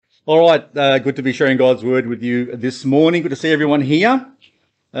All right, good to be sharing God's word with you this morning. Good to see everyone here.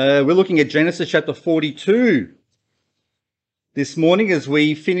 We're looking at Genesis chapter 42 this morning as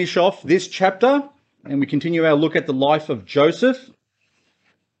we finish off this chapter and we continue our look at the life of Joseph.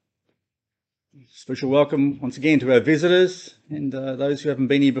 Special welcome once again to our visitors and those who haven't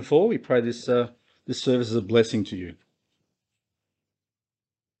been here before. We pray this service is a blessing to you.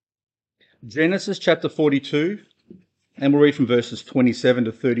 Genesis chapter 42, and we'll read from verses 27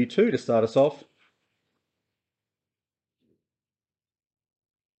 to 32 to start us off.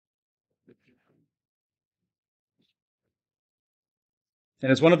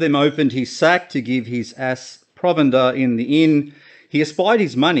 And as one of them opened his sack to give his ass provender in the inn, he espied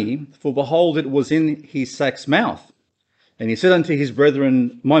his money, for behold, it was in his sack's mouth. And he said unto his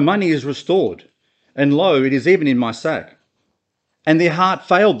brethren, My money is restored, and lo, it is even in my sack. And their heart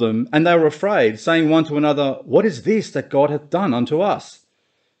failed them, and they were afraid, saying one to another, What is this that God hath done unto us?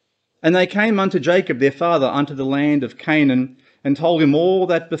 And they came unto Jacob their father unto the land of Canaan, and told him all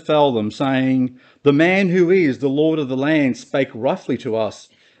that befell them, saying, The man who is the Lord of the land spake roughly to us,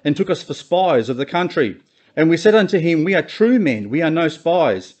 and took us for spies of the country. And we said unto him, We are true men, we are no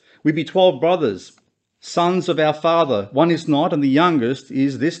spies. We be 12 brothers, sons of our father. One is not, and the youngest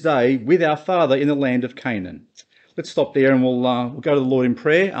is this day with our father in the land of Canaan. Let's stop there and we'll go to the Lord in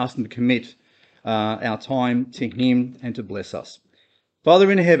prayer, ask him to commit our time to him and to bless us. Father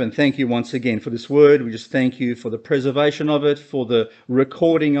in heaven, thank you once again for this word. We just thank you for the preservation of it, for the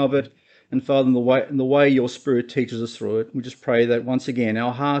recording of it, and Father, in the way your Spirit teaches us through it. We just pray that once again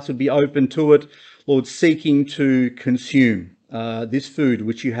our hearts would be open to it, Lord, seeking to consume this food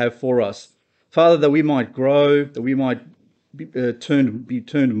which you have for us. Father, that we might grow, that we might be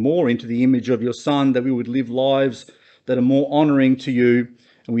turned more into the image of your Son, that we would live lives that are more honouring to you.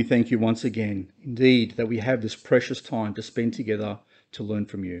 And we thank you once again, indeed, that we have this precious time to spend together to learn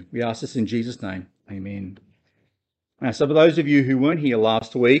from you. We ask this in Jesus' name. Amen. So for those of you who weren't here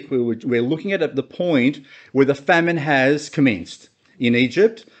last week, we're looking at the point where the famine has commenced in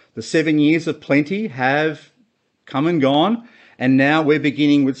Egypt. The 7 years of plenty have come and gone, and now we're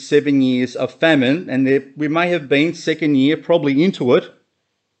beginning with 7 years of famine, and we may have been second year probably into it.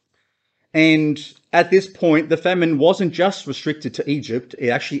 And at this point, the famine wasn't just restricted to Egypt, it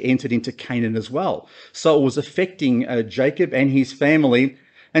actually entered into Canaan as well. So it was affecting Jacob and his family.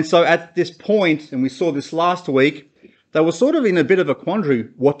 And so at this point, and we saw this last week, they were sort of in a bit of a quandary.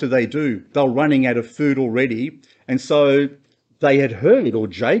 What do? They were running out of food already. And so they had heard, or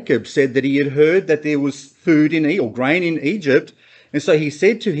Jacob said that he had heard that there was food or grain in Egypt. And so he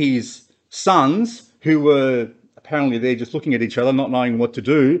said to his sons, who were apparently they're just looking at each other, not knowing what to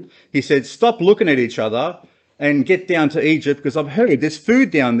do. He said, Stop looking at each other and get down to Egypt, because I've heard there's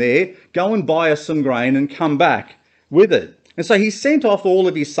food down there. Go and buy us some grain and come back with it. And so he sent off all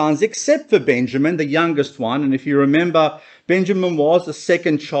of his sons except for Benjamin, the youngest one. And if you remember, Benjamin was the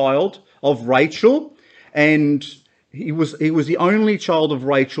second child of Rachel, and he was the only child of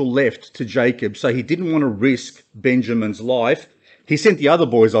Rachel left to Jacob. So he didn't want to risk Benjamin's life. He sent the other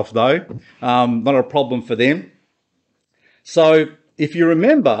boys off, though. Not a problem for them. So if you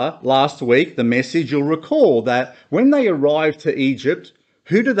remember last week, the message, you'll recall that when they arrived to Egypt,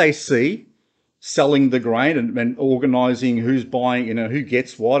 who do they see selling the grain and organising who's buying, who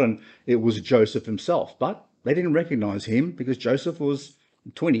gets what? And it was Joseph himself. But they didn't recognise him because Joseph was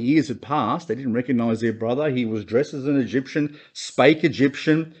 20 years had passed. They didn't recognise their brother. He was dressed as an Egyptian, spake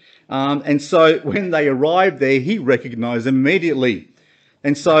Egyptian. And so when they arrived there, he recognised them immediately.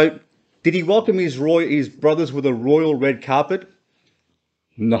 And so did he welcome his brothers with a royal red carpet?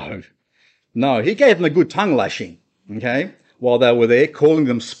 No. He gave them a good tongue lashing, okay, while they were there, calling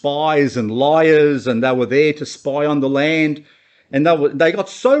them spies and liars, and they were there to spy on the land. And they got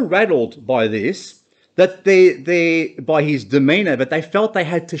so rattled by this that by his demeanour, that they felt they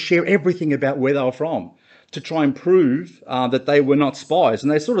had to share everything about where they were from to try and prove that they were not spies.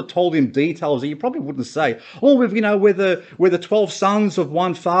 And they sort of told him details that you probably wouldn't say. Oh, we're the 12 sons of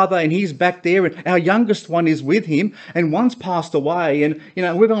one father, and he's back there, and our youngest one is with him, and one's passed away, and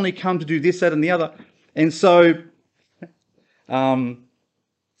we've only come to do this, that, and the other. And so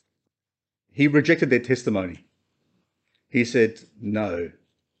he rejected their testimony. He said, No,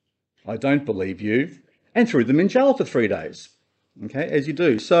 I don't believe you, and threw them in jail for 3 days. Okay, as you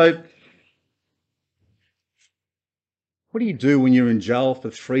do. So what do you do when you're in jail for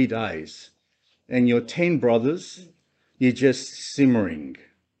 3 days and your 10 brothers, you're just simmering?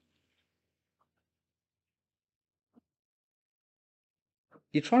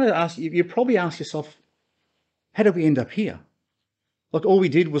 You probably ask yourself, how did we end up here? Like all we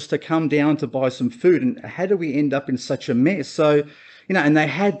did was to come down to buy some food. And how do we end up in such a mess? So, and they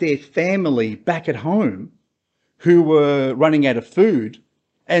had their family back at home who were running out of food,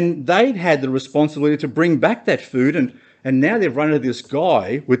 and they'd had the responsibility to bring back that food. And now they've run into this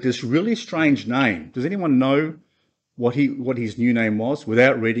guy with this really strange name. Does anyone know what his new name was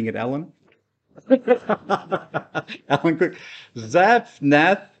without reading it, Alan? Alan Quick.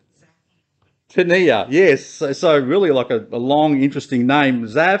 Zaphnath Paneah. Yes. So really like a long, interesting name.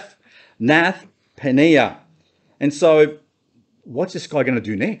 Zaphnath Paneah. And so what's this guy going to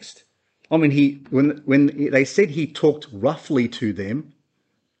do next? I mean, when they said he talked roughly to them,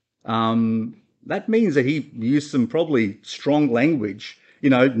 that means that he used some probably strong language.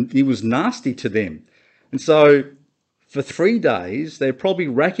 He was nasty to them. And so for 3 days, they're probably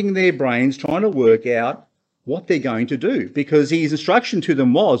racking their brains trying to work out what they're going to do, because his instruction to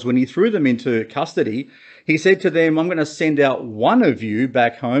them was, when he threw them into custody, he said to them, I'm going to send out one of you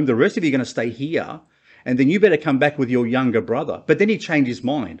back home. The rest of you are going to stay here. And then you better come back with your younger brother. But then he changed his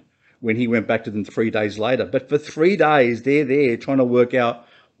mind when he went back to them 3 days later. But for 3 days, they're there trying to work out,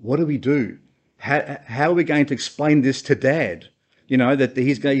 what do we do? How are we going to explain this to Dad? That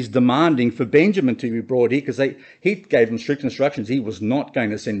he's demanding for Benjamin to be brought here, because he gave them strict instructions. He was not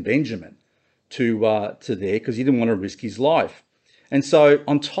going to send Benjamin to there because he didn't want to risk his life. And so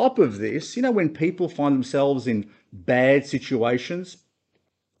on top of this, when people find themselves in bad situations,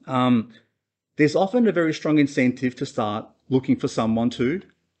 there's often a very strong incentive to start looking for someone to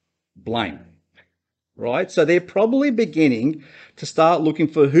blame, right? So they're probably beginning to start looking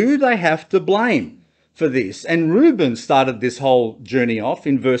for who they have to blame for this. And Reuben started this whole journey off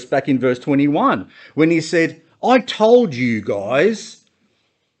back in verse 21, when he said, I told you guys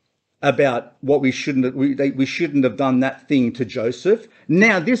about what we shouldn't have done that thing to Joseph.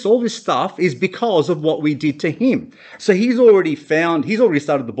 Now all this stuff is because of what we did to him. So he's already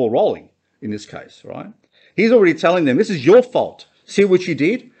started the ball rolling in this case, right? He's already telling them, this is your fault. See what you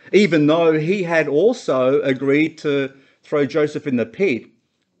did? Even though he had also agreed to throw Joseph in the pit.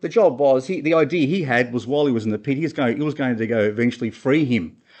 The job was, the idea he had was, while he was in the pit, he was going to go eventually free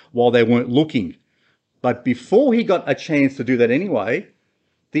him while they weren't looking. But before he got a chance to do that anyway,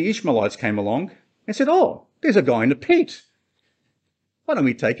 the Ishmaelites came along and said, oh, there's a guy in the pit. Why don't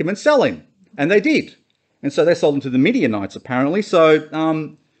we take him and sell him? And they did. And so they sold him to the Midianites, apparently.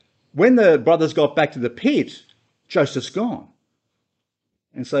 So when the brothers got back to the pit, Joseph's gone.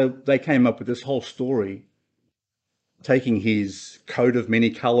 And so they came up with this whole story, taking his coat of many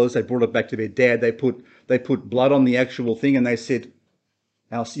colours. They brought it back to their dad. They put blood on the actual thing, and they said,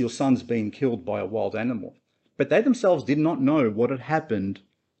 your son's been killed by a wild animal. But they themselves did not know what had happened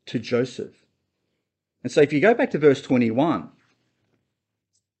to Joseph. And so if you go back to verse 21,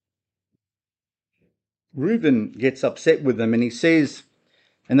 Reuben gets upset with them, and he says,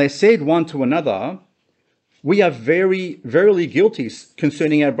 and they said one to another, we are very, verily guilty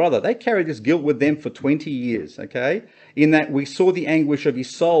concerning our brother. They carried this guilt with them for 20 years, okay? In that we saw the anguish of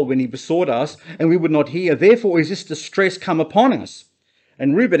his soul when he besought us, and we would not hear. Therefore is this distress come upon us.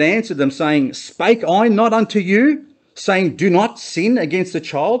 And Reuben answered them, saying, spake I not unto you, saying, do not sin against the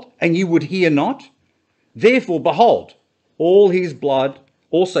child, and you would hear not? Therefore, behold, his blood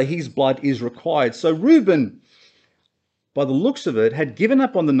is required. So Reuben, by the looks of it, had given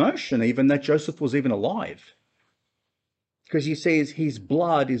up on the notion even that Joseph was even alive. Because he says his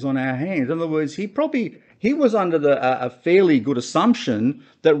blood is on our hands. In other words, he was under a fairly good assumption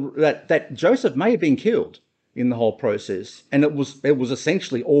that Joseph may have been killed in the whole process, and it was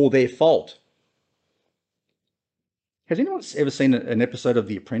essentially all their fault. Has anyone ever seen an episode of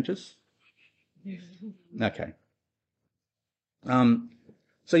The Apprentice? Yes. Okay.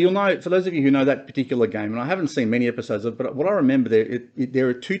 So you'll know, for those of you who know that particular game, and I haven't seen many episodes of it, but what I remember there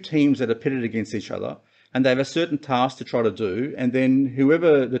are two teams that are pitted against each other, and they have a certain task to try to do, and then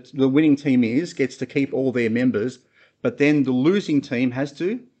whoever the winning team is gets to keep all their members, but then the losing team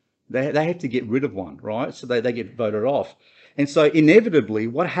they have to get rid of one, right? So they get voted off. And so inevitably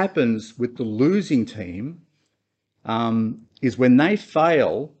what happens with the losing team is when they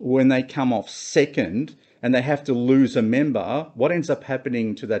fail, when they come off second and they have to lose a member, what ends up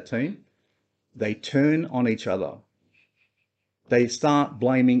happening to that team? They turn on each other. They start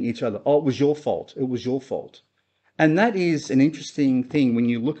blaming each other. Oh, it was your fault. It was your fault. And that is an interesting thing when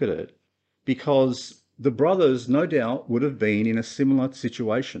you look at it, because the brothers, no doubt, would have been in a similar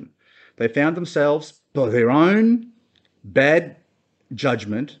situation. They found themselves, by their own bad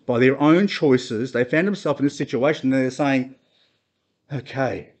judgment, by their own choices, they found themselves in this situation, and they're saying,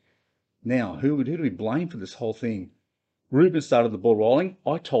 okay, now who do we blame for this whole thing? Reuben started the ball rolling.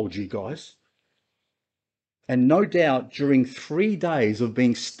 I told you guys. And no doubt during 3 days of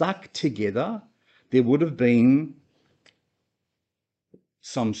being stuck together, there would have been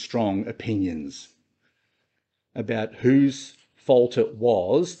some strong opinions about whose fault it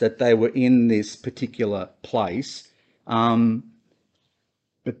was that they were in this particular place. But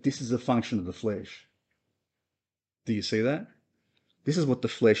this is a function of the flesh. Do you see that? This is what the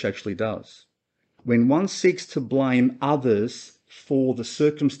flesh actually does. When one seeks to blame others for the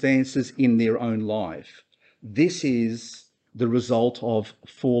circumstances in their own life, this is the result of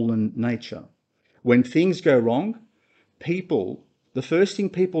fallen nature. When things go wrong, the first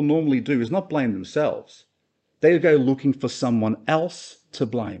thing people normally do is not blame themselves. They go looking for someone else to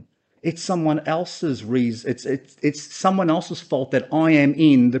blame. It's someone else's reason. It's someone else's fault that I am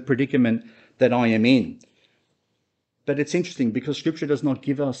in the predicament that I am in. But it's interesting because Scripture does not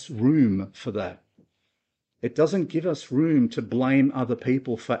give us room for that. It doesn't give us room to blame other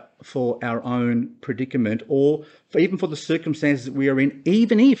people for our own predicament or even for the circumstances that we are in,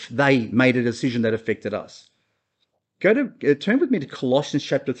 even if they made a decision that affected us. Turn with me to Colossians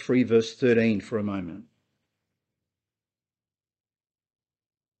chapter 3, verse 13 for a moment.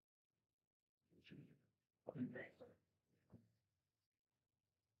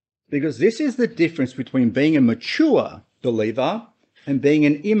 Because this is the difference between being a mature believer and being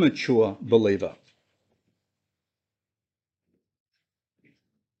an immature believer.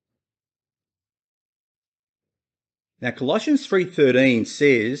 Now, Colossians 3:13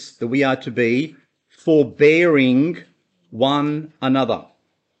 says that we are to be forbearing one another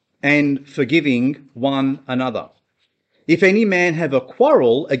and forgiving one another. If any man have a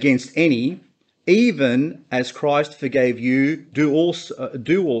quarrel against any, even as Christ forgave you,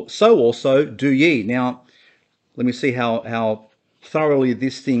 so also do ye. Now, let me see how thoroughly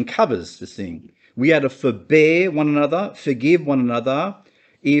this thing covers this thing. We are to forbear one another, forgive one another.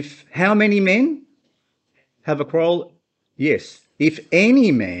 If how many men have a quarrel? Yes. If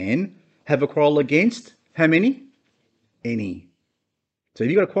any man have a quarrel against, how many? Any. So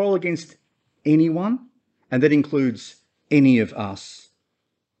if you've got a quarrel against anyone, and that includes any of us,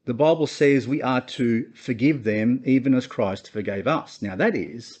 the Bible says we are to forgive them even as Christ forgave us. Now that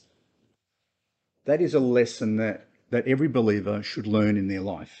is a lesson that every believer should learn in their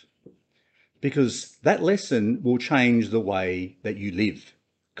life, because that lesson will change the way that you live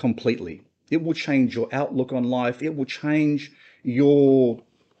completely. It will change your outlook on life. It will change your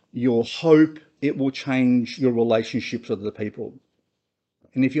hope. It will change your relationships with other people.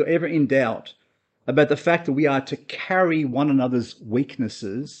 And if you're ever in doubt about the fact that we are to carry one another's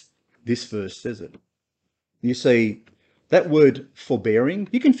weaknesses, this verse says it. You see, that word forbearing,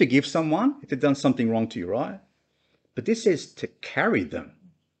 you can forgive someone if they've done something wrong to you, right? But this says to carry them,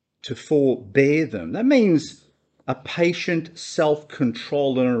 to forbear them. That means a patient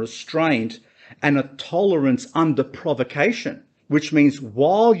self-control and a restraint and a tolerance under provocation, which means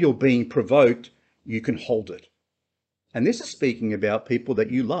while you're being provoked, you can hold it. And this is speaking about people that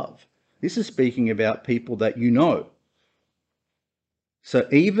you love. This is speaking about people that you know. So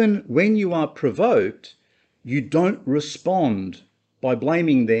even when you are provoked, you don't respond by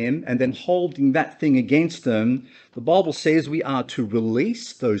blaming them and then holding that thing against them. The Bible says we are to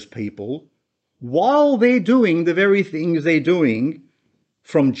release those people while they're doing the very things they're doing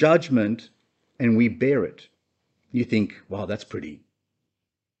from judgment, and we bear it. You think, wow, that's pretty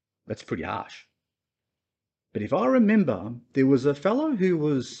harsh. But if I remember, there was a fellow who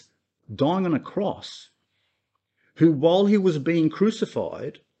was dying on a cross who, while he was being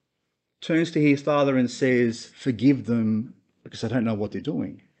crucified, turns to his father and says, forgive them because I don't know what they're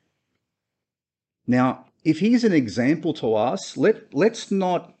doing. Now, if he's an example to us, let's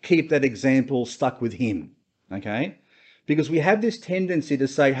not keep that example stuck with him, okay? Because we have this tendency to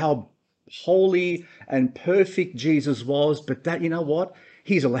say how holy and perfect Jesus was, but that, you know what?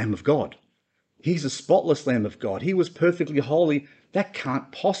 He's a Lamb of God. He's a spotless Lamb of God. He was perfectly holy. That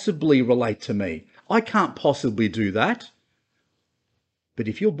can't possibly relate to me. I can't possibly do that. But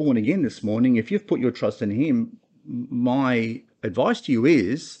if you're born again this morning, if you've put your trust in him, my advice to you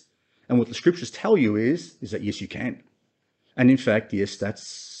is, and what the scriptures tell you is that yes, you can. And in fact, yes,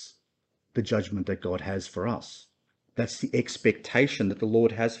 that's the judgment that God has for us. That's the expectation that the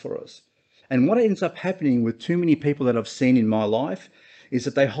Lord has for us. And what ends up happening with too many people that I've seen in my life is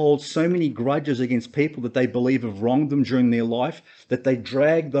that they hold so many grudges against people that they believe have wronged them during their life, that they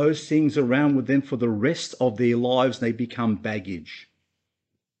drag those things around with them for the rest of their lives. They become baggage.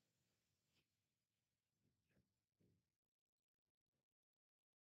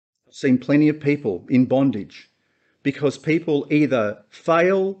 I've seen plenty of people in bondage because people either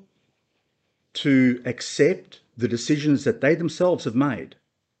fail to accept the decisions that they themselves have made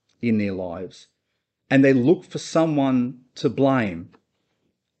in their lives, and they look for someone to blame.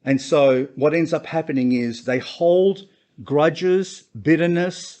 And so what ends up happening is they hold grudges,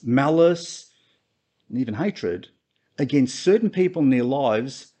 bitterness, malice, and even hatred against certain people in their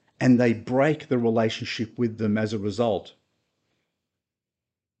lives, and they break the relationship with them as a result.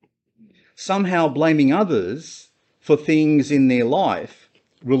 Somehow blaming others for things in their life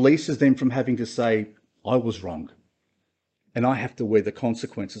releases them from having to say, I was wrong, and I have to wear the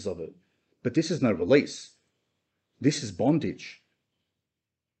consequences of it. But this is no release. This is bondage.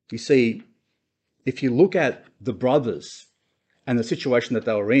 You see, if you look at the brothers and the situation that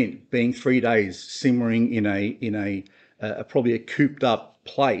they were in, being 3 days simmering in a probably a cooped up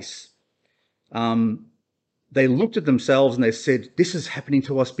place, they looked at themselves and they said, this is happening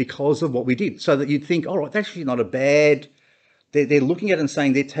to us because of what we did. So that you'd think, all right, that's actually not a bad... They're looking at it and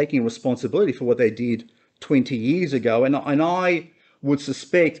saying they're taking responsibility for what they did 20 years ago. And I would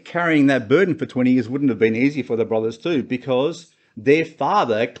suspect carrying that burden for 20 years wouldn't have been easy for the brothers too, because their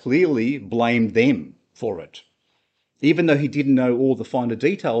father clearly blamed them for it. Even though he didn't know all the finer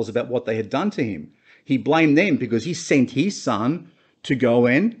details about what they had done to him, he blamed them because he sent his son to go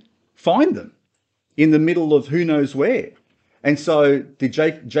and find them in the middle of who knows where. And so did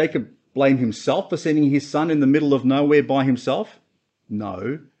Jacob blame himself for sending his son in the middle of nowhere by himself?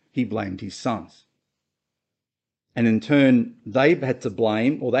 No, he blamed his sons. And in turn, they had to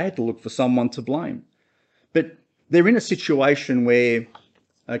blame, or they had to look for someone to blame. But they're in a situation where,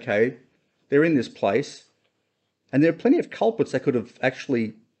 okay, they're in this place, and there are plenty of culprits they could have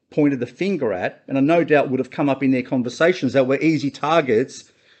actually pointed the finger at, and I no doubt would have come up in their conversations that were easy targets.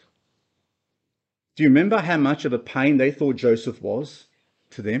 Do you remember how much of a pain they thought Joseph was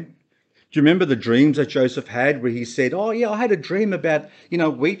to them? Do you remember the dreams that Joseph had where he said, oh yeah, I had a dream about,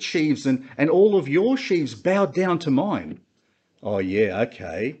 wheat sheaves and all of your sheaves bowed down to mine. Oh yeah,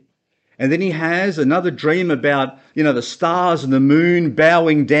 okay. And then he has another dream about, the stars and the moon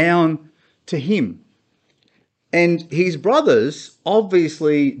bowing down to him. And his brothers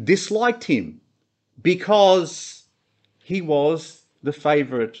obviously disliked him because he was the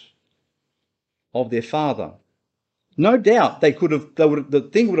favourite of their father. No doubt the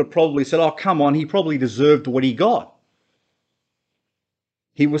thing would have probably said, oh, come on, he probably deserved what he got.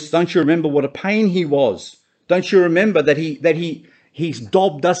 Don't you remember what a pain he was? Don't you remember that he's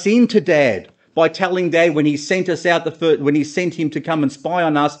dobbed us into Dad by telling Dad when he sent us out when he sent him to come and spy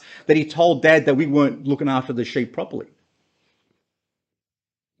on us, that he told Dad that we weren't looking after the sheep properly.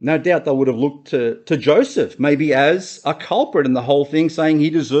 No doubt they would have looked to Joseph maybe as a culprit in the whole thing, saying he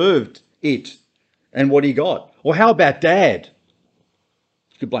deserved it and what he got. Or how about Dad?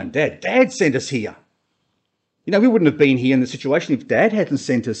 You could blame Dad. Dad sent us here. We wouldn't have been here in the situation if Dad hadn't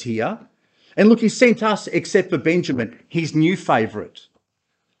sent us here. And look, he sent us except for Benjamin, his new favourite.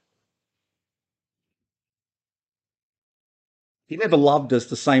 He never loved us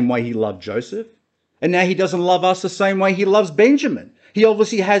the same way he loved Joseph. And now he doesn't love us the same way he loves Benjamin. He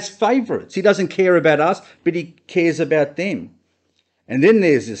obviously has favourites. He doesn't care about us, but he cares about them. And then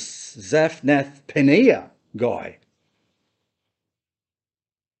there's this Zaphnath-Paneah guy.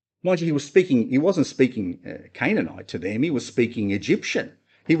 Mind you, he wasn't speaking Canaanite to them. He was speaking Egyptian.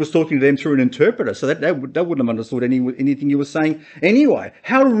 He was talking to them through an interpreter, so they wouldn't have understood anything he was saying anyway.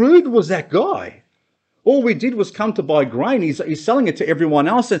 How rude was that guy? All we did was come to buy grain. He's selling it to everyone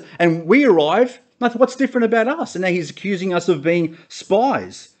else, and we arrive. What's different about us? And now he's accusing us of being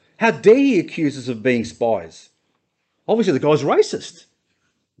spies. How dare he accuse us of being spies? Obviously, the guy's racist.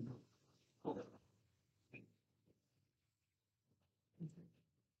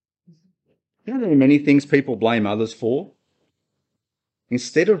 There are many things people blame others for.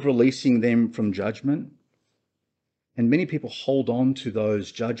 Instead of releasing them from judgment, and many people hold on to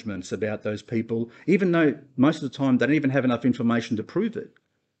those judgments about those people, even though most of the time they don't even have enough information to prove it.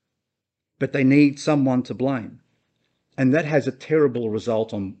 But they need someone to blame. And that has a terrible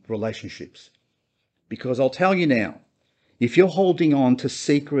result on relationships. Because I'll tell you now, if you're holding on to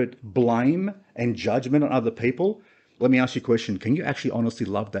secret blame and judgment on other people, let me ask you a question. Can you actually honestly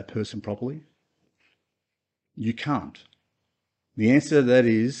love that person properly? You can't. The answer to that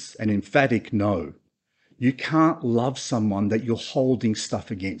is an emphatic no. You can't love someone that you're holding stuff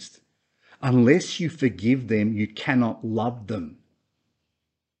against. Unless you forgive them, you cannot love them.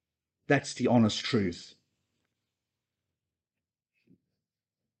 That's the honest truth.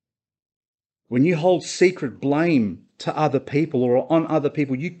 When you hold secret blame to other people or on other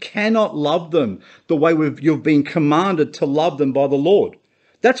people, you cannot love them the way you've been commanded to love them by the Lord.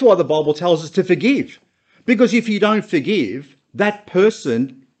 That's why the Bible tells us to forgive. Because if you don't forgive, that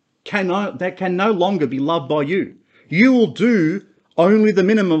person can no longer be loved by you. You will do only the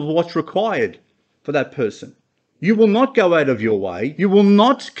minimum of what's required for that person. You will not go out of your way. You will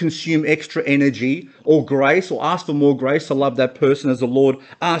not consume extra energy or grace or ask for more grace to love that person as the Lord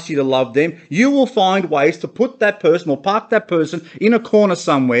asks you to love them. You will find ways to put that person or park that person in a corner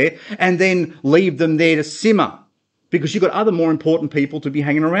somewhere and then leave them there to simmer because you've got other more important people to be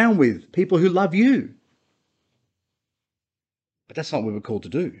hanging around with, people who love you. But that's not what we're called to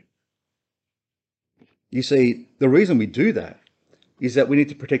do. You see, the reason we do that is that we need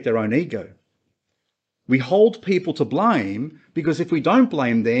to protect our own ego. We hold people to blame because if we don't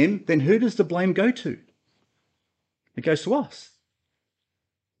blame them, then who does the blame go to? It goes to us.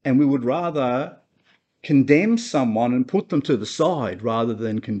 And we would rather condemn someone and put them to the side rather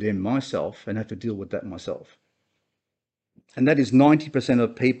than condemn myself and have to deal with that myself. And that is 90%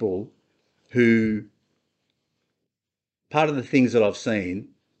 of people who, part of the things that I've seen,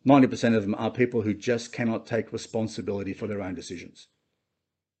 90% of them are people who just cannot take responsibility for their own decisions,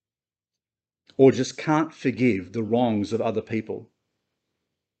 or just can't forgive the wrongs of other people.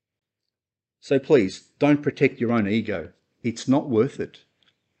 So please, don't protect your own ego. It's not worth it.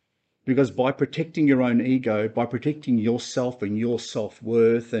 Because by protecting your own ego, by protecting yourself and your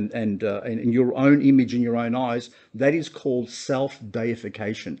self-worth and your own image in your own eyes, that is called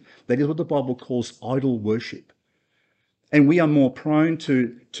self-deification. That is what the Bible calls idol worship. And we are more prone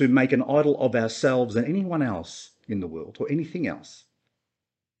to make an idol of ourselves than anyone else in the world or anything else.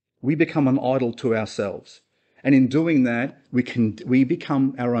 We become an idol to ourselves. And in doing that, we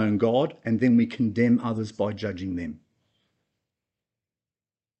become our own God, and then we condemn others by judging them,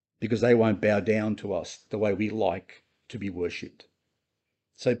 because they won't bow down to us the way we like to be worshipped.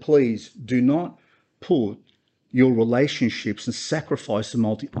 So please do not put your relationships and sacrifice them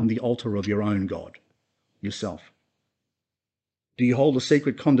on the altar of your own God, yourself. Do you hold a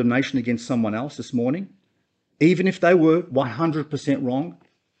secret condemnation against someone else this morning? Even if they were 100% wrong,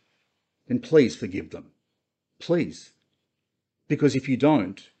 then please forgive them. Please. Because if you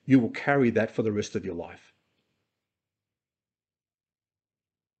don't, you will carry that for the rest of your life.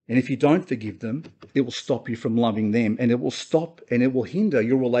 And if you don't forgive them, it will stop you from loving them, and it will stop and it will hinder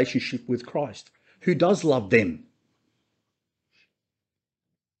your relationship with Christ, who does love them.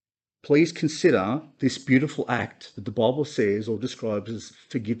 Please consider this beautiful act that the Bible says or describes as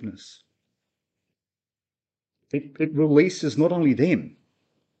forgiveness. It releases not only them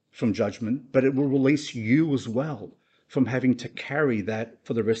from judgment, but it will release you as well from having to carry that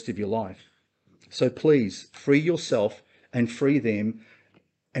for the rest of your life. So please, free yourself and free them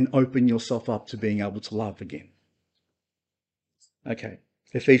and open yourself up to being able to love again. Okay,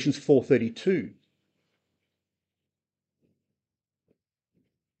 Ephesians 4:32.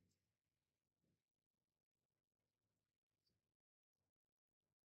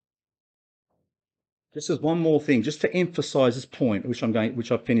 Just as one more thing, just to emphasize this point, which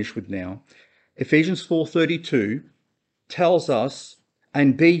I've finished with now. Ephesians 4:32 tells us,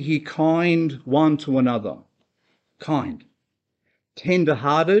 and be ye kind one to another. Kind.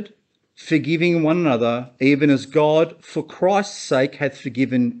 Tender-hearted, forgiving one another, even as God, for Christ's sake, hath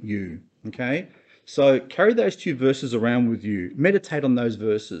forgiven you. Okay? So carry those two verses around with you. Meditate on those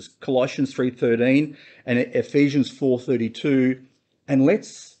verses, Colossians 3:13 and Ephesians 4:32, and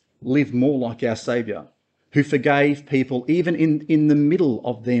let's live more like our Saviour, who forgave people even in the middle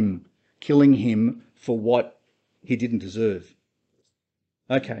of them killing him for what he didn't deserve.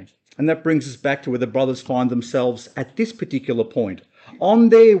 Okay, and that brings us back to where the brothers find themselves at this particular point, on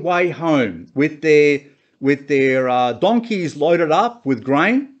their way home with their donkeys loaded up with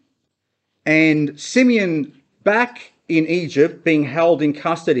grain, and Simeon back in Egypt being held in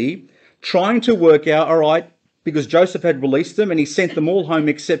custody, trying to work out, all right, because Joseph had released them and he sent them all home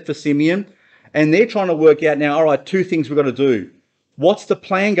except for Simeon, and they're trying to work out now, all right, two things we've got to do. What's the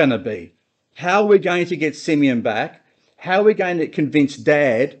plan going to be? How are we going to get Simeon back? How are we going to convince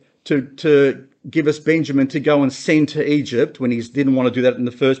Dad to give us Benjamin to go and send to Egypt when he didn't want to do that in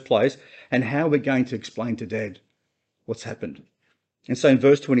the first place? And how are we going to explain to Dad what's happened? And so in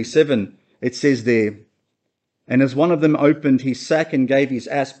verse 27, it says there, and as one of them opened his sack and gave his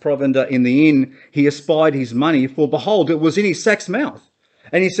ass provender in the inn, he espied his money, for behold, it was in his sack's mouth.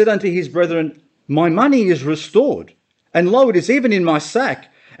 And he said unto his brethren, my money is restored, and lo, it is even in my sack.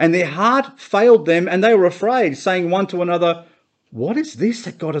 And their heart failed them, and they were afraid, saying one to another, what is this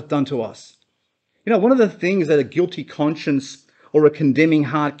that God hath done to us? You know, one of the things that a guilty conscience or a condemning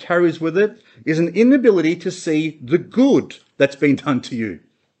heart carries with it is an inability to see the good that's been done to you.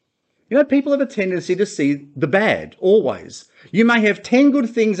 You know, people have a tendency to see the bad, always. You may have 10 good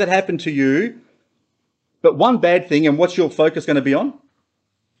things that happen to you, but one bad thing, and what's your focus going to be on?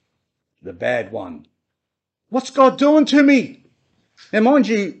 The bad one. What's God doing to me? Now, mind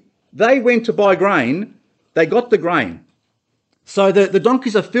you, They went to buy grain. They got the grain. So the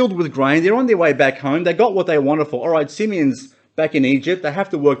donkeys are filled with grain. They're on their way back home. They got what they wanted for. All right, Simeon's back in Egypt. They have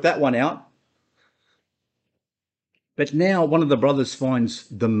to work that one out. But now one of the brothers finds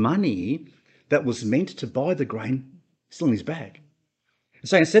the money that was meant to buy the grain still in his bag.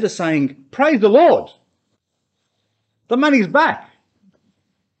 So instead of saying, praise the Lord, the money's back.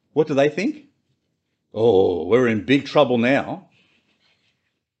 What do they think? Oh, we're in big trouble now.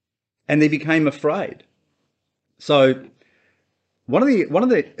 And they became afraid. So one of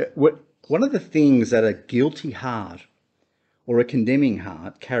the things that a guilty heart or a condemning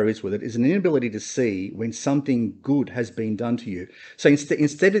heart carries with it is an inability to see when something good has been done to you. So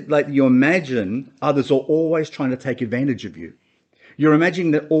instead, like, you imagine others are always trying to take advantage of you. You're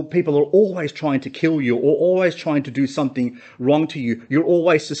imagining that all people are always trying to kill you or always trying to do something wrong to you. You're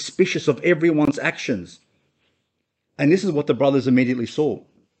always suspicious of everyone's actions. And this is what the brothers immediately saw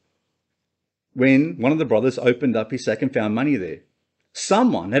when one of the brothers opened up his sack and found money there.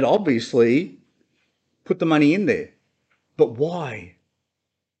 Someone had obviously put the money in there. But why?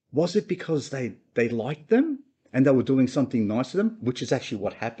 Was it because they liked them and they were doing something nice to them, which is actually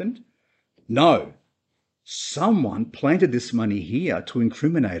what happened? No. Someone planted this money here to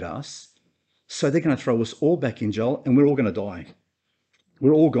incriminate us, so they're going to throw us all back in jail and we're all going to die.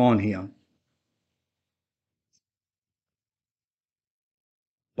 We're all gone here.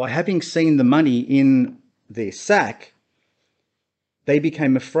 By having seen the money in their sack, they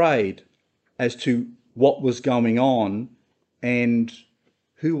became afraid as to what was going on and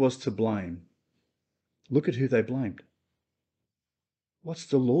who was to blame. Look at who they blamed. What's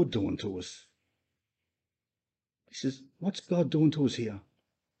the Lord doing to us? He says, what's God doing to us here?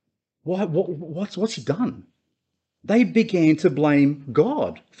 What's he done? They began to blame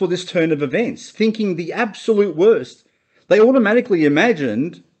God for this turn of events, thinking the absolute worst. They automatically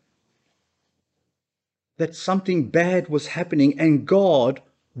imagined that something bad was happening and God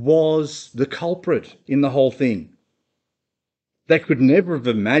was the culprit in the whole thing. They could never have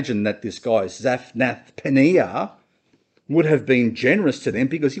imagined that this guy, Zaphnath-Paneah, would have been generous to them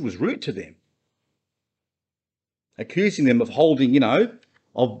because he was rude to them, accusing them of holding,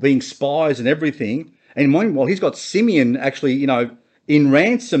 of being spies and everything. And meanwhile, he's got Simeon actually, in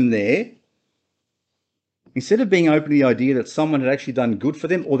ransom there. Instead of being open to the idea that someone had actually done good for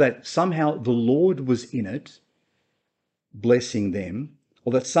them, or that somehow the Lord was in it, blessing them,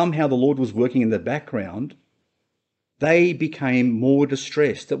 or that somehow the Lord was working in the background, they became more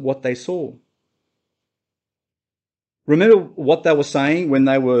distressed at what they saw. Remember what they were saying when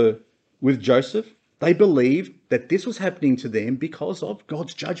they were with Joseph? They believed that this was happening to them because of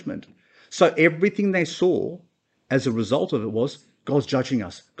God's judgment. So everything they saw as a result of it was, God's judging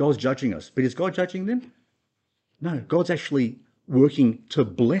us. God's judging us. But is God judging them? No, God's actually working to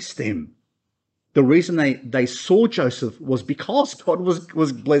bless them. The reason they saw Joseph was because God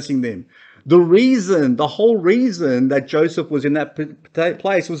was blessing them. The whole reason that Joseph was in that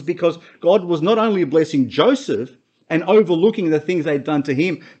place was because God was not only blessing Joseph and overlooking the things they'd done to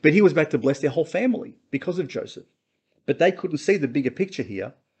him, but he was about to bless their whole family because of Joseph. But they couldn't see the bigger picture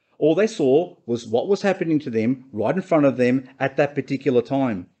here. All they saw was what was happening to them right in front of them at that particular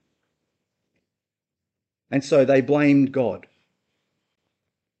time. And so they blamed God.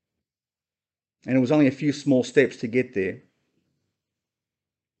 And it was only a few small steps to get there.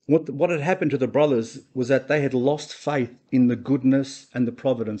 What had happened to the brothers was that they had lost faith in the goodness and the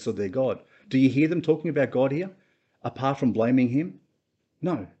providence of their God. Do you hear them talking about God here, apart from blaming him?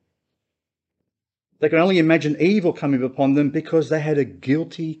 No. They could only imagine evil coming upon them because they had a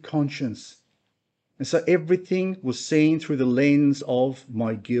guilty conscience. And so everything was seen through the lens of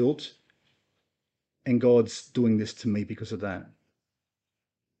my guilt, and God's doing this to me because of that.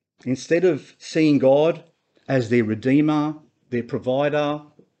 Instead of seeing God as their redeemer, their provider,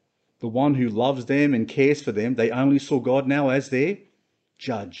 the one who loves them and cares for them, they only saw God now as their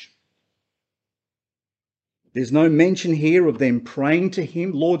judge. There's no mention here of them praying to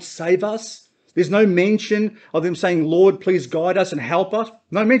him, Lord, save us. There's no mention of them saying, Lord, please guide us and help us.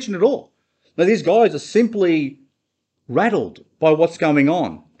 No mention at all. Now, these guys are simply rattled by what's going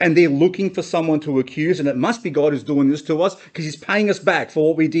on. And they're looking for someone to accuse. And it must be God who's doing this to us because he's paying us back for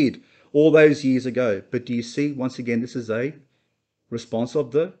what we did all those years ago. But do you see, once again, this is a response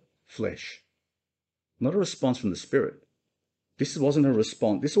of the flesh, not a response from the Spirit. This wasn't a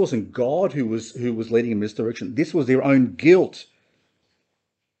response. This wasn't God who was leading them in this direction. This was their own guilt.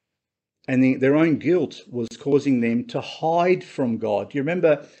 And their own guilt was causing them to hide from God. Do you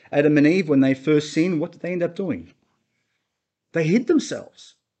remember Adam and Eve, when they first sinned, what did they end up doing? They hid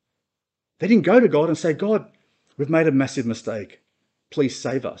themselves. They didn't go to God and say, God, we've made a massive mistake. please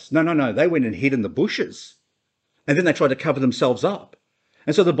save us. No, no, no. They went and hid in the bushes. And then they tried to cover themselves up.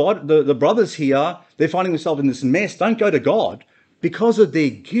 And so the brothers here, they're finding themselves in this mess. Don't go to God. Because of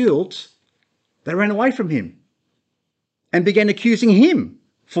their guilt, they ran away from him and began accusing him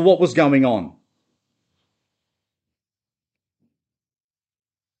for what was going on.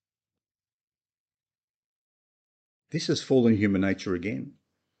 This is fallen human nature again.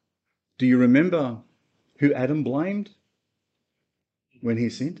 Do you remember who Adam blamed when he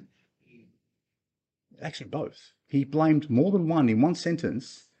sinned? Actually, both. He blamed more than one. In one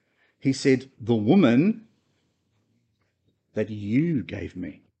sentence, he said, the woman that you gave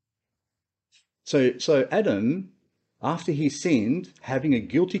me. So Adam, after he sinned, having a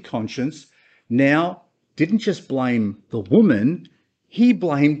guilty conscience, now didn't just blame the woman, he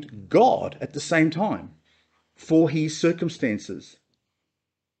blamed God at the same time for his circumstances.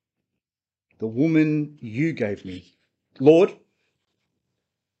 The woman you gave me. Lord,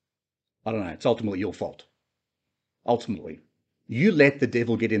 I don't know, it's ultimately your fault. Ultimately. You let the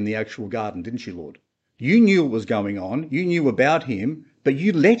devil get in the actual garden, didn't you, Lord? You knew what was going on. You knew about him, but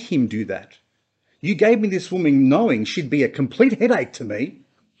you let him do that. You gave me this woman knowing she'd be a complete headache to me.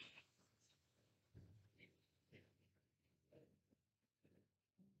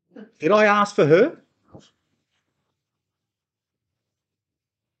 Did I ask for her?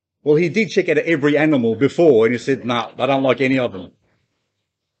 Well, he did check out every animal before and he said, no, I don't like any of them.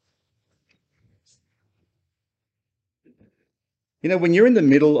 You know, when you're in the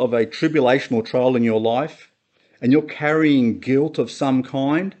middle of a tribulation or trial in your life and you're carrying guilt of some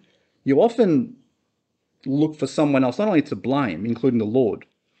kind, you often look for someone else, not only to blame, including the Lord,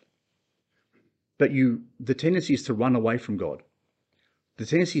 but the tendency is to run away from God. The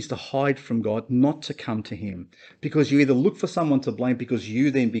tendency is to hide from God, not to come to him, because you either look for someone to blame because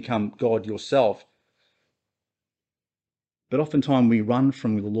you then become God yourself. But oftentimes we run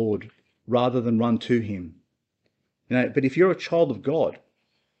from the Lord rather than run to him. You know, but if you're a child of God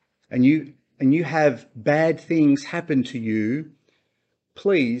and you have bad things happen to you,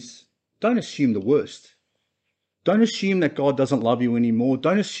 please don't assume the worst. Don't assume that God doesn't love you anymore.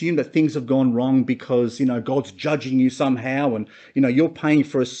 Don't assume that things have gone wrong because, God's judging you somehow and, you're paying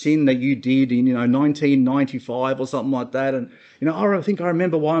for a sin that you did in, 1995 or something like that. And, I think I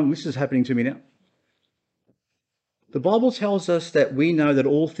remember why this is happening to me now. The Bible tells us that we know that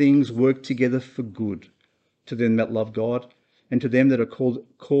all things work together for good to them that love God and to them that are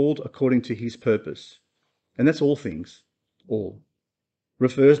called according to his purpose. And that's all things, all.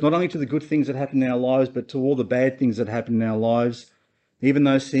 Refers not only to the good things that happen in our lives, but to all the bad things that happen in our lives, even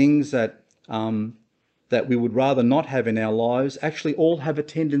those things that we would rather not have in our lives, actually all have a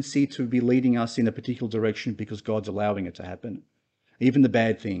tendency to be leading us in a particular direction because God's allowing it to happen. Even the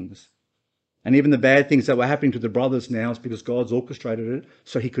bad things. And even the bad things that were happening to the brothers now is because God's orchestrated it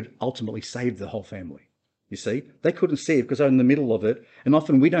so he could ultimately save the whole family. You see, they couldn't see it because they're in the middle of it. And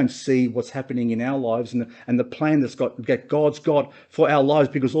often we don't see what's happening in our lives and the plan that God's got for our lives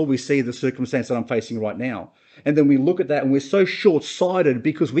because all we see is the circumstance that I'm facing right now. And then we look at that and we're so short-sighted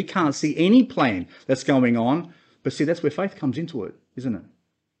because we can't see any plan that's going on. But see, that's where faith comes into it, isn't it?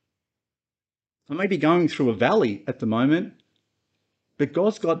 I may be going through a valley at the moment, but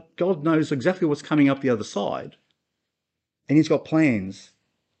God knows exactly what's coming up the other side. And he's got plans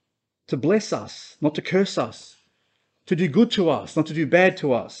to bless us, not to curse us, to do good to us, not to do bad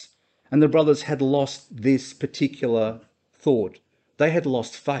to us. And the brothers had lost this particular thought. They had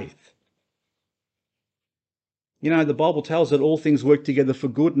lost faith. The Bible tells that all things work together for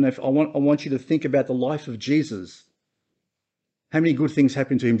good. And I want you to think about the life of Jesus. How many good things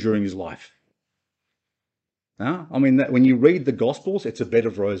happened to him during his life? Huh? I mean, when you read the Gospels, it's a bed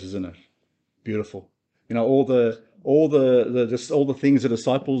of roses, isn't it? Beautiful. All the things the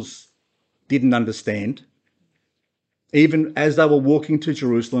disciples didn't understand. Even as they were walking to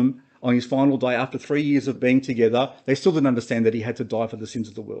Jerusalem on his final day after 3 years of being together, they still didn't understand that he had to die for the sins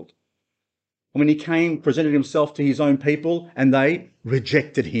of the world. And when he came, presented himself to his own people, and they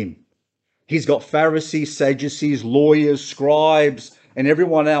rejected him. He's got Pharisees, Sadducees, lawyers, scribes, and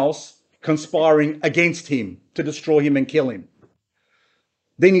everyone else conspiring against him to destroy him and kill him.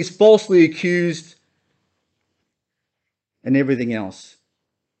 Then he's falsely accused and everything else.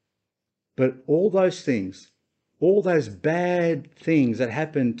 But all those things, all those bad things that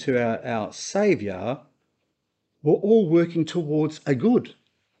happened to our Saviour were all working towards a good.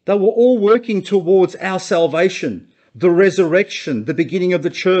 They were all working towards our salvation, the resurrection, the beginning of the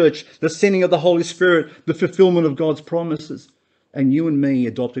church, the sending of the Holy Spirit, the fulfillment of God's promises, and you and me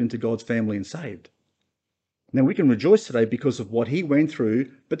adopted into God's family and saved. Now we can rejoice today because of what he went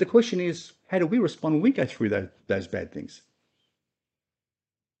through, but the question is, how do we respond when we go through those bad things?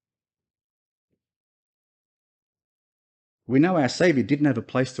 We know our Saviour didn't have a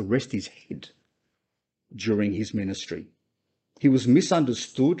place to rest his head during his ministry. He was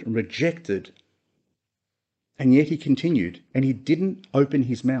misunderstood and rejected, and yet he continued, and he didn't open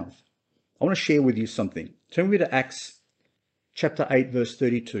his mouth. I want to share with you something. Turn with me to Acts chapter 8, verse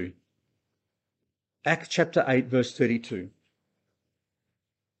 32. Acts chapter 8, verse 32.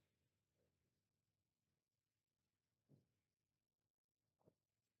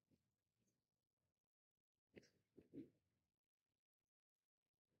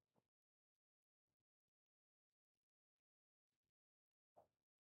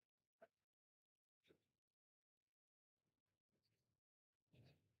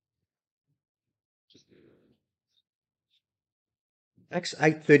 Acts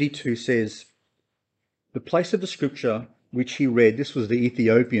 8:32 says, the place of the scripture which he read, this was the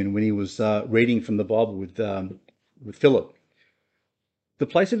Ethiopian when he was reading from the Bible with Philip. The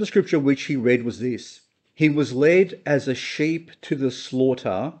place of the scripture which he read was this: he was led as a sheep to the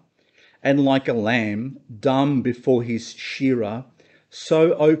slaughter, and like a lamb dumb before his shearer,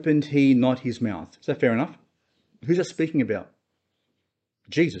 so opened he not his mouth. Is that fair enough? Who's that speaking about?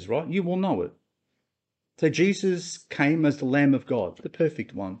 Jesus, right? You will know it. So Jesus came as the Lamb of God, the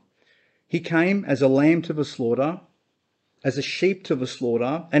perfect one. He came as a lamb to the slaughter, as a sheep to the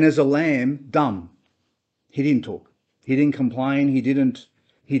slaughter, and as a lamb dumb. He didn't talk. He didn't complain. He didn't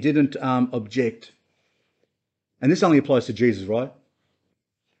object. And this only applies to Jesus, right?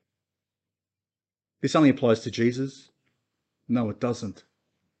 This only applies to Jesus? No, it doesn't.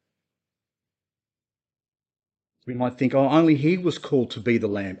 We might think, oh, only he was called to be the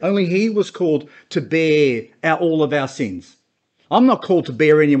lamb. Only he was called to bear all of our sins. I'm not called to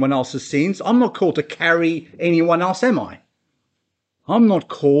bear anyone else's sins. I'm not called to carry anyone else, am I? I'm not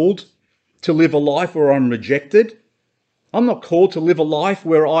called to live a life where I'm rejected. I'm not called to live a life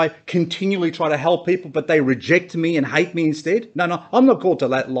where I continually try to help people, but they reject me and hate me instead. No, I'm not called to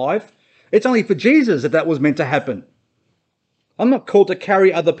that life. It's only for Jesus that was meant to happen. I'm not called to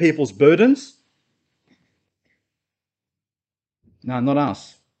carry other people's burdens. No, not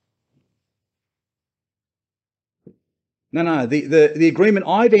us. No. The agreement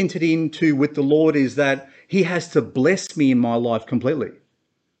I've entered into with the Lord is that he has to bless me in my life completely.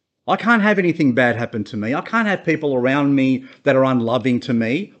 I can't have anything bad happen to me. I can't have people around me that are unloving to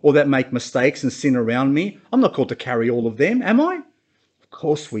me or that make mistakes and sin around me. I'm not called to carry all of them, am I? Of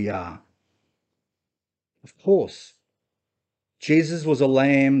course we are. Of course. Jesus was a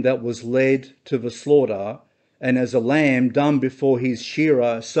lamb that was led to the slaughter, and as a lamb dumb before his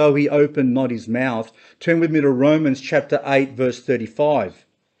shearer, so he opened not his mouth. Turn with me to Romans chapter 8, verse 35.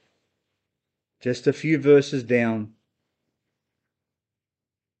 Just a few verses down.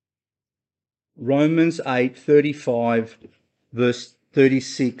 Romans 8, 35, verse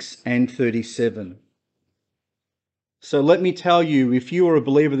 36 and 37. So let me tell you, if you are a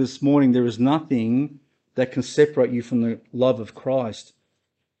believer this morning, there is nothing that can separate you from the love of Christ.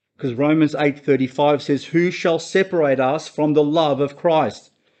 Because Romans 8:35 says, who shall separate us from the love of Christ?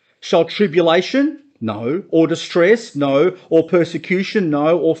 Shall tribulation? No. Or distress? No. Or persecution?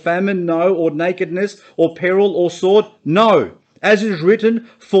 No. Or famine? No. Or nakedness? Or peril? Or sword? No. As it is written,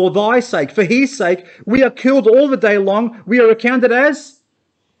 for thy sake, for his sake, we are killed all the day long. We are accounted as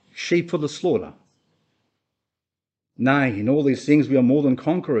sheep for the slaughter. Nay, in all these things we are more than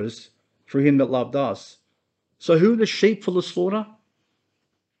conquerors through him that loved us. So who are the sheep for the slaughter?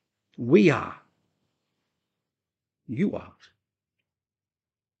 We are. You are.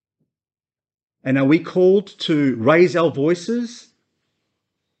 And are we called to raise our voices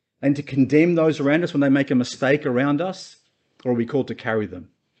and to condemn those around us when they make a mistake around us? Or are we called to carry them?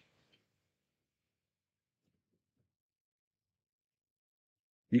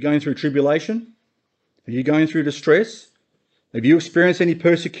 Are you going through tribulation? Are you going through distress? Have you experienced any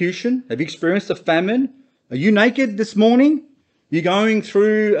persecution? Have you experienced a famine? Are you naked this morning? You're going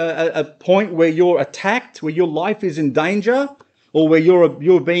through a point where you're attacked, where your life is in danger, or where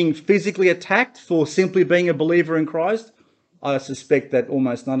you're being physically attacked for simply being a believer in Christ? I suspect that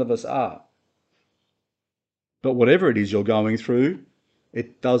almost none of us are. But whatever it is you're going through,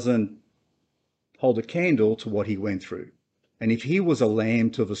 it doesn't hold a candle to what he went through. And if he was a lamb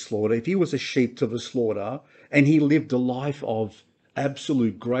to the slaughter, if he was a sheep to the slaughter, and he lived a life of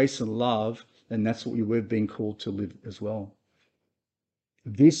absolute grace and love, then that's what we've been called to live as well.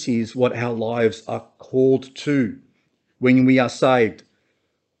 This is what our lives are called to when we are saved.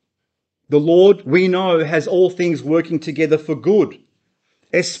 The Lord, we know, has all things working together for good,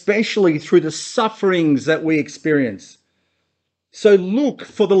 especially through the sufferings that we experience. So look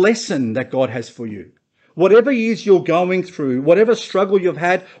for the lesson that God has for you. Whatever it is you're going through, whatever struggle you've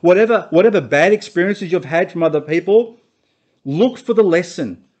had, whatever bad experiences you've had from other people, Look for the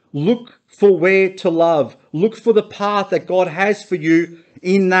lesson. Look for where to love. Look for the path that God has for you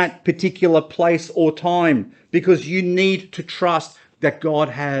in that particular place or time, because you need to trust that God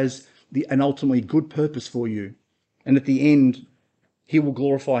has an ultimately good purpose for you. And at the end, he will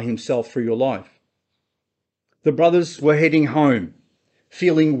glorify himself through your life. The brothers were heading home,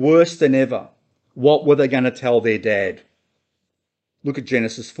 feeling worse than ever. What were they going to tell their dad? Look at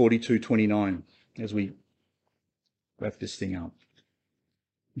Genesis 42:29 as we wrap this thing up.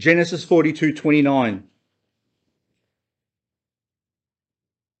 Genesis 42:29.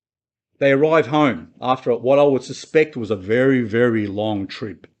 They arrive home after what I would suspect was a very, very long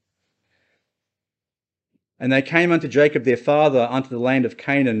trip. And they came unto Jacob their father unto the land of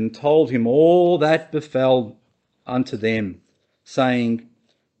Canaan, and told him all that befell unto them, saying,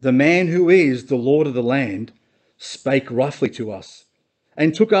 The man who is the Lord of the land spake roughly to us,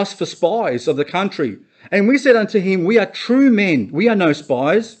 and took us for spies of the country. And we said unto him, We are true men, we are no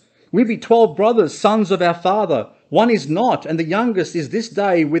spies. We be 12 brothers, sons of our father. One is not, and the youngest is this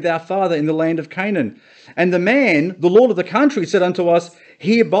day with our father in the land of Canaan. And the man, the Lord of the country, said unto us,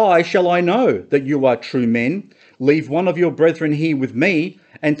 Hereby shall I know that you are true men. Leave one of your brethren here with me,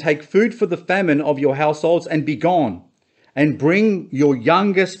 and take food for the famine of your households, and be gone. And bring your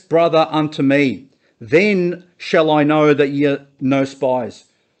youngest brother unto me. Then shall I know that ye are no spies,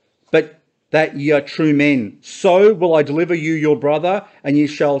 but that ye are true men. So will I deliver you your brother, and ye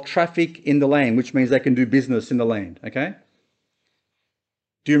shall traffic in the land, which means they can do business in the land, okay?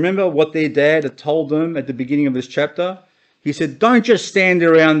 Do you remember what their dad had told them at the beginning of this chapter? He said, don't just stand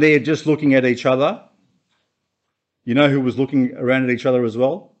around there just looking at each other. You know who was looking around at each other as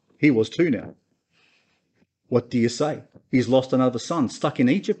well? He was too now. What do you say? He's lost another son, stuck in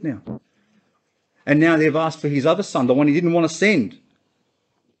Egypt now. And now they've asked for his other son, the one he didn't want to send.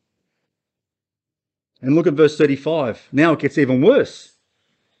 And look at verse 35. Now it gets even worse.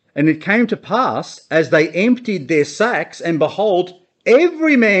 And it came to pass, as they emptied their sacks, and behold,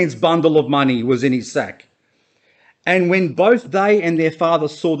 every man's bundle of money was in his sack. And when both they and their father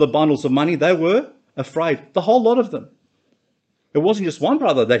saw the bundles of money, they were afraid. The whole lot of them. It wasn't just one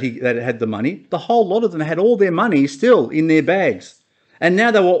brother that had the money. The whole lot of them had all their money still in their bags. And now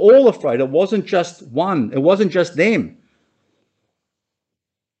they were all afraid. It wasn't just one. It wasn't just them.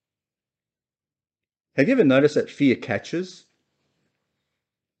 Have you ever noticed that fear catches?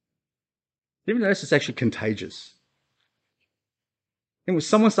 Have you ever noticed it's actually contagious? And when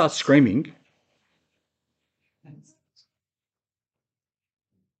someone starts screaming, I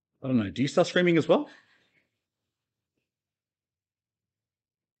don't know, do you start screaming as well?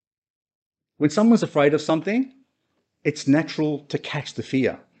 When someone's afraid of something, it's natural to catch the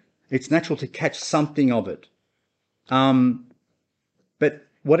fear. It's natural to catch something of it. But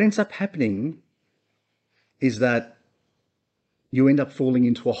what ends up happening is that you end up falling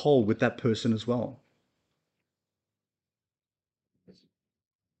into a hole with that person as well.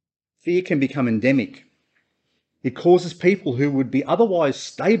 Fear can become endemic. It causes people who would be otherwise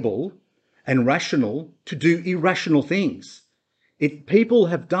stable and rational to do irrational things. People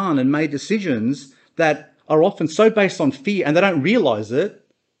have done and made decisions that are often so based on fear, and they don't realize it,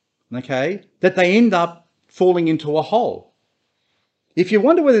 okay, that they end up falling into a hole. If you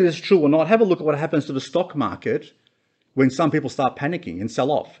wonder whether this is true or not, have a look at what happens to the stock market when some people start panicking and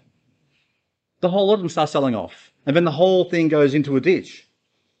sell off. The whole lot of them start selling off, and then the whole thing goes into a ditch.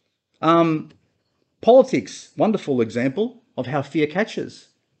 Politics, wonderful example of how fear catches.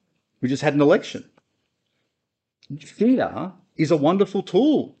 We just had an election. Fear is a wonderful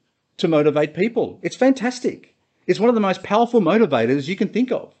tool to motivate people. It's fantastic. It's one of the most powerful motivators you can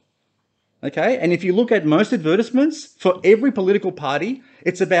think of. Okay? And if you look at most advertisements for every political party,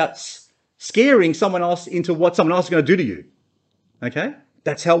 it's about scaring someone else into what someone else is going to do to you. Okay?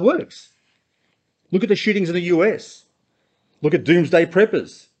 That's how it works. Look at the shootings in the US. Look at doomsday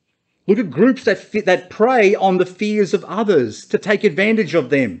preppers. Look at groups that prey on the fears of others to take advantage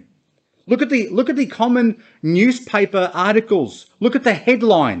of them. Look at the common newspaper articles. Look at the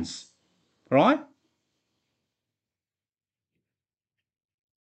headlines, right?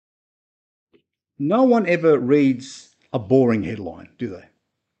 No one ever reads a boring headline, do they?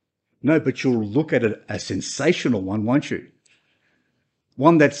 No, but you'll look at a sensational one, won't you?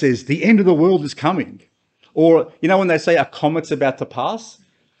 One that says, the end of the world is coming. Or, you know, when they say a comet's about to pass,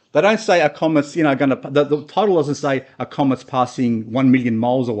 they don't say a comet's, the title doesn't say a comet's passing 1 million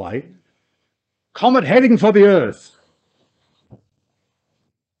miles away. Comet heading for the Earth.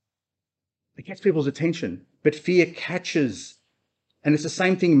 It gets people's attention, but fear catches. And it's the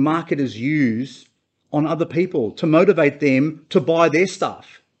same thing marketers use on other people to motivate them to buy their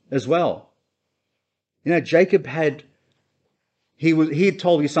stuff as well. You know, Jacob had he had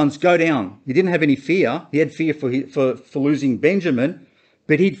told his sons, go down. He didn't have any fear. He had fear for losing Benjamin,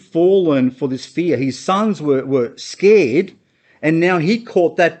 but he'd fallen for this fear. His sons were scared, and now he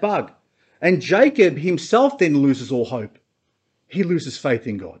caught that bug. And Jacob himself then loses all hope. He loses faith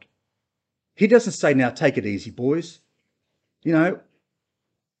in God. He doesn't say, now take it easy, boys. You know,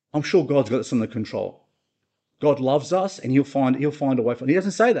 I'm sure God's got this under control. God loves us and he'll find a way for it. He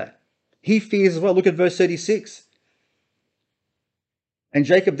doesn't say that. He fears as well. Look at verse 36. And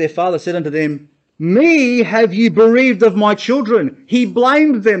Jacob their father said unto them, me have ye bereaved of my children. He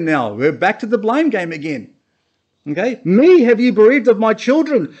blamed them now. We're back to the blame game again. Okay? Me have ye bereaved of my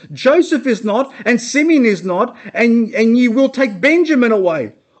children. Joseph is not, and Simeon is not, and ye will take Benjamin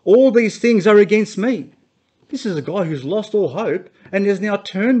away. All these things are against me. This is a guy who's lost all hope and has now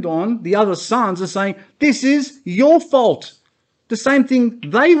turned on the other sons and saying, this is your fault. The same thing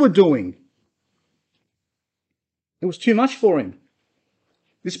they were doing. It was too much for him.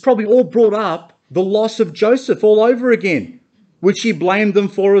 This probably all brought up the loss of Joseph all over again, which he blamed them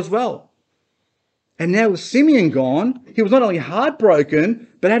for as well. And now with Simeon gone, he was not only heartbroken,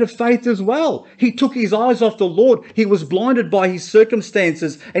 but out of faith as well. He took his eyes off the Lord. He was blinded by his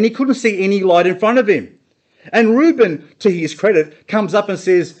circumstances and he couldn't see any light in front of him. And Reuben, to his credit, comes up and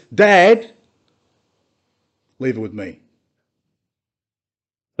says, Dad, leave it with me.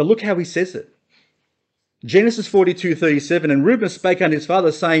 But look how he says it. Genesis 42:37, and Reuben spake unto his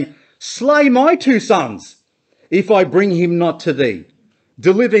father, saying, slay my two sons, if I bring him not to thee.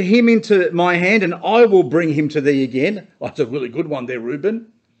 Deliver him into my hand, and I will bring him to thee again. Oh, that's a really good one there,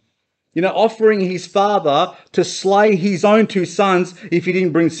 Reuben. You know, offering his father to slay his own two sons if he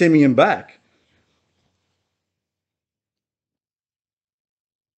didn't bring Simeon back.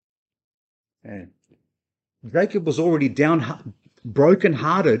 And Jacob was already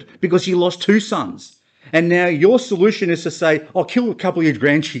broken-hearted because he lost two sons. And now your solution is to say, I'll kill a couple of your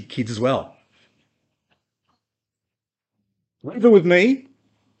grandkids as well. Leave it with me.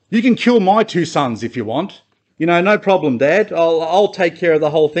 You can kill my two sons if you want. You know, no problem, Dad. I'll take care of the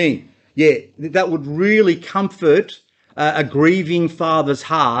whole thing. Yeah, that would really comfort a grieving father's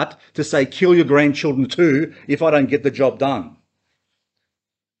heart to say, kill your grandchildren too if I don't get the job done.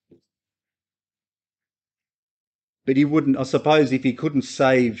 But he wouldn't, I suppose, if he couldn't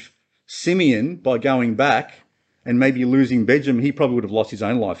save Simeon by going back and maybe losing Benjamin, he probably would have lost his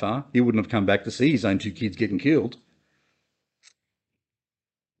own life, huh? He wouldn't have come back to see his own two kids getting killed.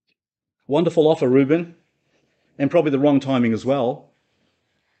 Wonderful offer, Reuben, and probably the wrong timing as well.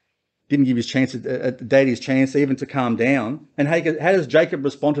 Didn't give his chance, Daddy's chance even to calm down. And how does Jacob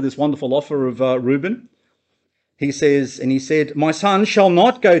respond to this wonderful offer of Reuben? He says, and he said, my son shall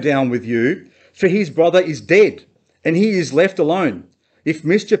not go down with you, for his brother is dead, and he is left alone. If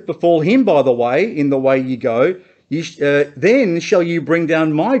mischief befall him by the way, in the way ye go, then shall you bring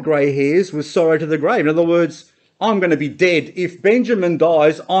down my grey hairs with sorrow to the grave. In other words, I'm going to be dead. If Benjamin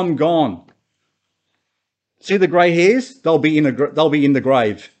dies, I'm gone. See the grey hairs? They'll be in the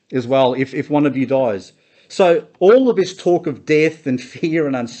grave as well if one of you dies. So all of this talk of death and fear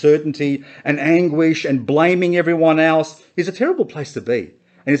and uncertainty and anguish and blaming everyone else is a terrible place to be.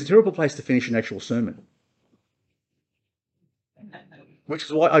 And it's a terrible place to finish an actual sermon. Which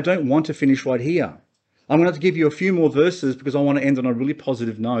is why I don't want to finish right here. I'm going to have to give you a few more verses because I want to end on a really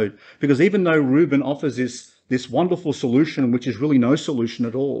positive note. Because even though Reuben offers this wonderful solution, which is really no solution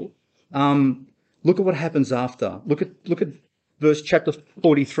at all, look at what happens after. Look at chapter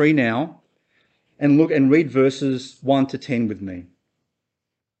 43 now, and read verses 1 to 10 with me.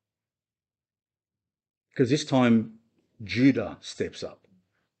 Because this time Judah steps up.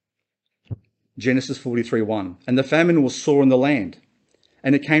 Genesis 43:1. And the famine was sore in the land.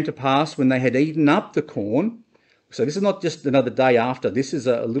 And it came to pass when they had eaten up the corn. So this is not just another day after. This is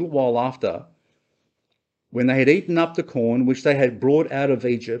a little while after. When they had eaten up the corn which they had brought out of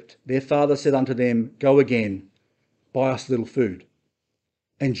Egypt, their father said unto them, go again, buy us a little food.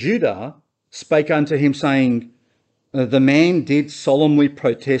 And Judah spake unto him, saying, the man did solemnly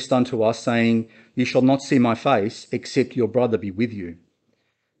protest unto us, saying, ye shall not see my face, except your brother be with you.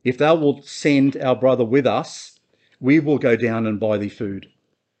 If thou wilt send our brother with us, we will go down and buy thee food.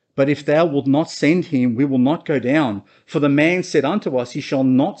 But if thou wilt not send him, we will not go down. For the man said unto us, ye shall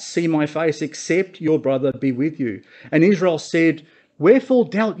not see my face, except your brother be with you. And Israel said, wherefore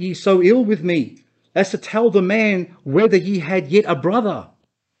dealt ye so ill with me, as to tell the man whether ye had yet a brother?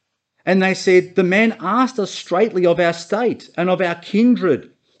 And they said, the man asked us straitly of our state and of our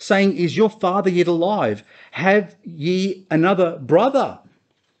kindred, saying, is your father yet alive? Have ye another brother?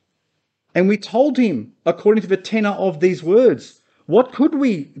 And we told him, according to the tenor of these words, what could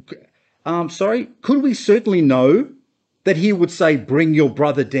we, could we certainly know that he would say, bring your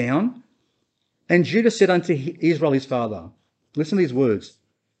brother down? And Judah said unto Israel his father, listen to these words,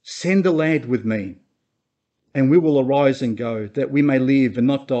 send the lad with me, and we will arise and go, that we may live and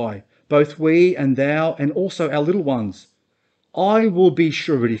not die, both we and thou, and also our little ones. I will be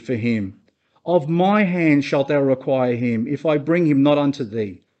surety for him. Of my hand shalt thou require him, if I bring him not unto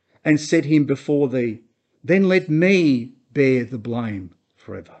thee, and set him before thee. Then let me bear the blame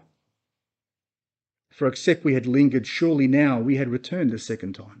forever. For except we had lingered, surely now we had returned a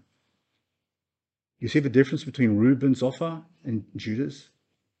second time. You see the difference between Reuben's offer and Judah's?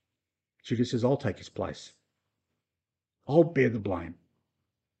 Judah says, I'll take his place. I'll bear the blame.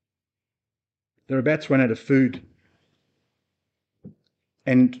 They're about to run out of food.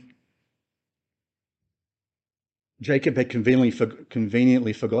 And Jacob had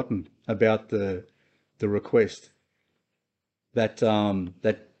conveniently forgotten about the request that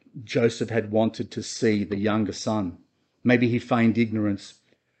Joseph had wanted to see the younger son. Maybe he feigned ignorance.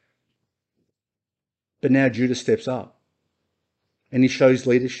 But now Judah steps up and he shows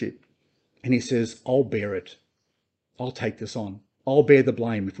leadership and he says, I'll bear it. I'll take this on. I'll bear the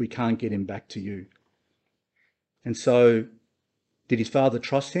blame if we can't get him back to you. And so, did his father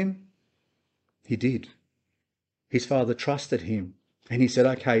trust him? He did. His father trusted him. And he said,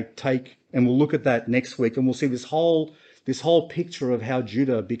 okay, take, and we'll look at that next week, and we'll see this whole picture of how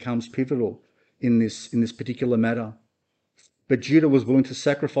Judah becomes pivotal in this particular matter. But Judah was willing to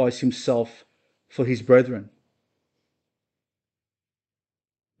sacrifice himself for his brethren.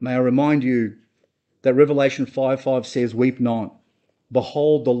 May I remind you that Revelation 5:5 says, weep not.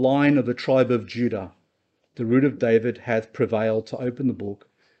 Behold, the Lion of the tribe of Judah, the root of David, hath prevailed to open the book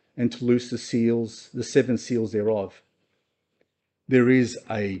and to loose the seals, the 7 seals thereof. There is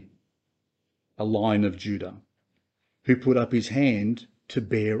a Lion of Judah who put up his hand to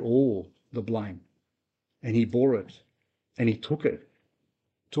bear all the blame. And he bore it, and he took it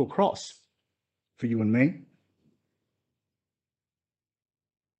to a cross for you and me.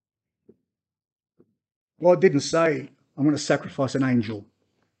 God didn't say, I'm going to sacrifice an angel.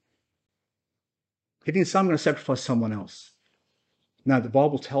 He didn't say, I'm going to sacrifice someone else. No, the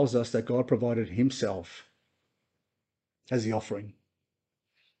Bible tells us that God provided himself as the offering.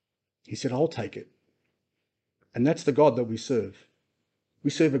 He said, I'll take it. And that's the God that we serve. We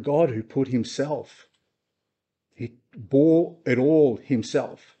serve a God who put himself. He bore it all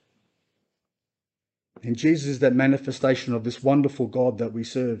himself. And Jesus is that manifestation of this wonderful God that we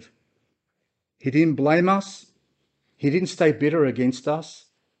serve. He didn't blame us. He didn't stay bitter against us.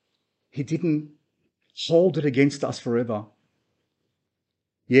 He didn't hold it against us forever.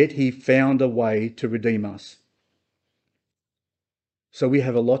 Yet he found a way to redeem us. So we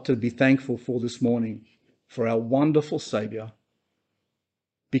have a lot to be thankful for this morning, for our wonderful Saviour,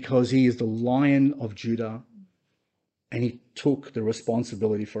 because he is the Lion of Judah and he took the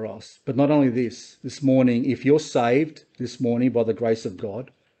responsibility for us. But not only this morning, if you're saved this morning by the grace of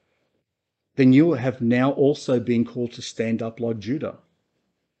God, then you have now also been called to stand up like Judah.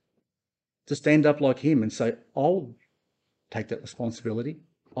 To stand up like him and say, I'll take that responsibility.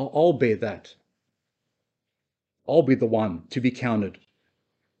 I'll bear that. I'll be the one to be counted.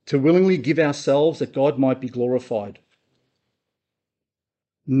 To willingly give ourselves that God might be glorified.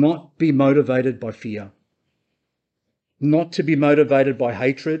 Not be motivated by fear. Not to be motivated by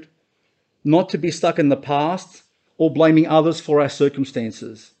hatred. Not to be stuck in the past or blaming others for our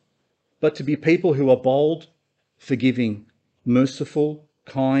circumstances. But to be people who are bold, forgiving, merciful,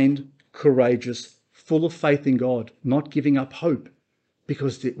 kind, courageous, full of faith in God, not giving up hope,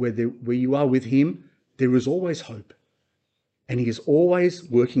 because where you are with him, there is always hope. And he is always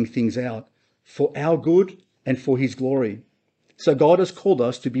working things out for our good and for his glory. So God has called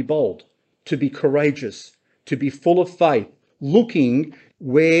us to be bold, to be courageous, to be full of faith, looking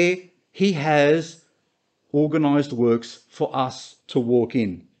where he has organized works for us to walk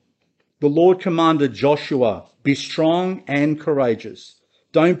in. The Lord commanded Joshua, be strong and courageous.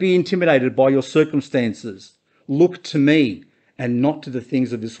 Don't be intimidated by your circumstances. Look to me and not to the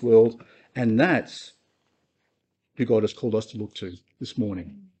things of this world. And that's who God has called us to look to this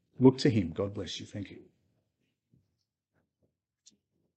morning. Look to him. God bless you. Thank you.